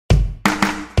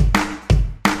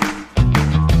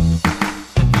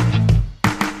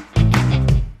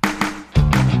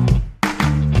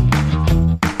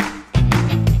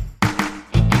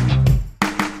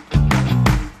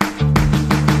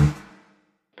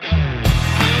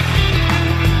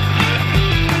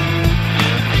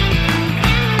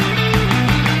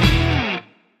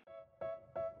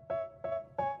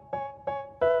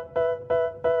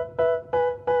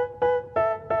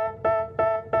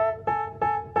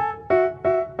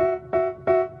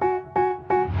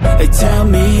They tell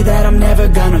me that I'm never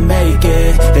gonna make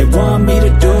it. They want me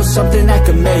to do something that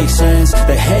could make sense.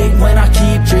 They hate when I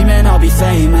keep dreaming I'll be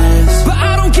famous, but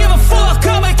I don't give a fuck,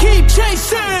 I'ma keep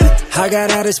chasing. I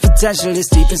got all this potential that's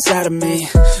deep inside of me,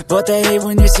 but they hate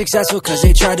when you're successful cause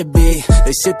they try to be.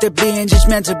 They sit there being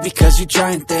judgmental because you're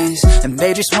trying things, and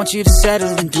they just want you to settle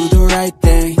and do the right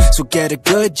thing. So get a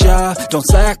good job, don't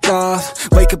slack off.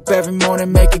 Wake up every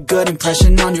morning, make a good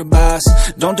impression on your boss.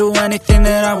 Don't do anything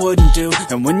that I wouldn't do,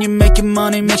 and when you're making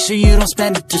money, make sure you don't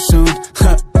spend it too soon.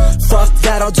 Fuck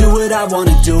that, I'll do what I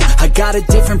wanna do. I got a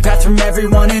different path from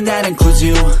everyone, and that includes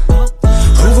you.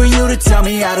 Who are you to tell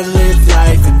me how to live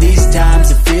life? In these times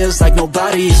it feels like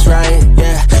nobody's right,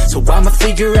 yeah. So I'ma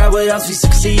figure out what else we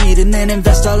succeed, and then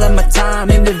invest all of my time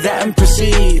into that and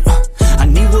proceed. I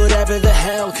need whatever the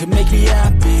hell could make me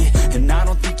happy, and I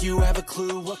don't think you have a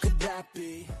clue what could that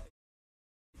be.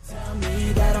 Tell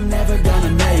me that I'm never gonna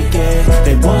make it.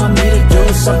 They want me to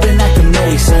do something that can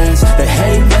make sense. They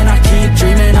hate when I keep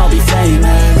dreaming I'll be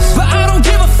famous, but I don't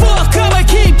give a fuck, I'ma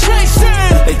keep chasing.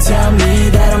 They tell me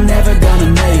that I'm never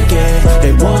gonna make it.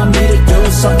 They want me to do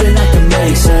something that can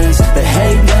make sense. They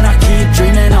hate when I keep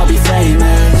dreaming I'll be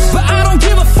famous, but I don't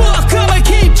give a fuck, I'ma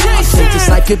keep chasing. I think this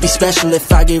life could be special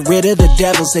if I get rid of the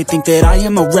devils. They think that I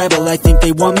am a rebel, I think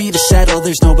they want me to settle.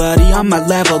 There's nobody on my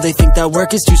level, they think that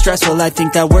work is too stressful. I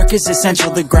think that work is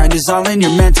essential, the grind is all in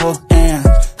your mental. And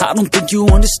I don't think you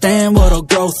understand what I'll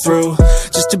go through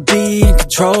just to be in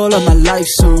control of my life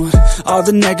soon. All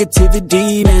the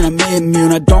negativity, man, I'm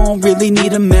immune. I don't really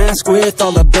need a mask with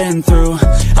all I've been through.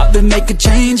 I've been making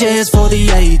changes for the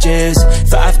ages.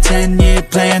 5-10 year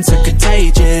plans are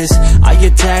contagious. I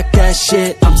attack that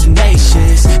shit, I'm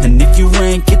tenacious. And if you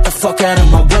ain't, get the fuck out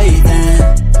of my way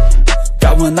then.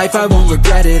 Got one life, I won't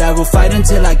regret it. I will fight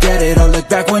until I get it. I'll look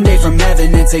back one day from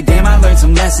heaven and say, damn, I learned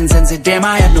some lessons. And say, damn,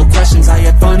 I had no questions. I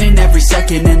had fun in every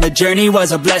second, and the journey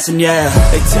was a blessing, yeah.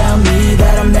 They tell me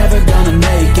that I'm never gonna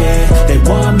make it. They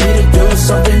want me to do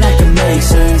something that can make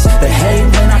sense. They hate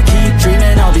when I keep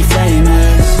dreaming I'll be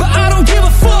famous, but I don't give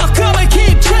a fuck, I'ma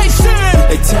keep chasing.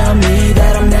 They tell me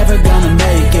that I'm never gonna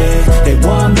make it. They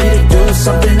want me to do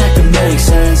something that can make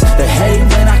sense. They hate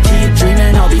when I keep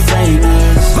dreaming I'll be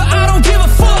famous, but I don't give a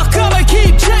fuck, I'ma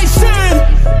keep chasing.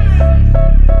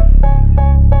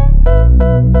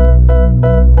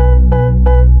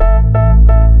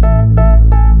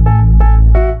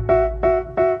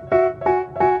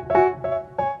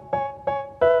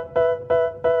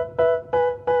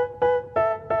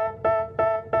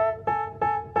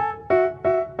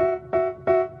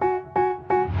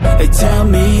 They tell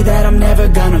me that I'm never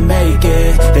gonna make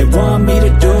it. They want me to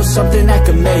do something that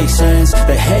can make sense.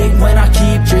 They hate when I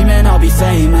keep dreaming I'll be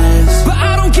famous, but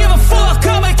I don't give a fuck,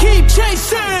 I'ma keep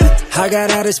chasing. I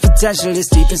got all this potential that's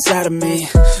deep inside of me,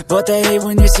 but they hate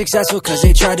when you're successful cause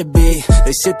they try to be.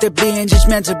 They sit there being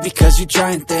judgmental because you're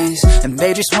trying things, and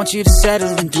they just want you to settle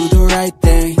and do the right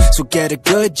thing. So get a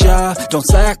good job, don't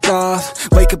slack off.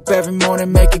 Wake up every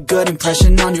morning, make a good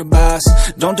impression on your boss.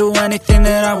 Don't do anything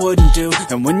that I wouldn't do,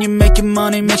 and when you're making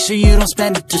money, make sure you don't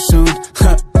spend it too soon.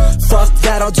 Fuck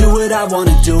that, I'll do what I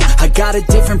wanna do. I got a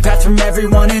different path from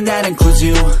everyone, and that includes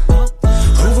you.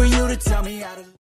 Who are you to tell me how to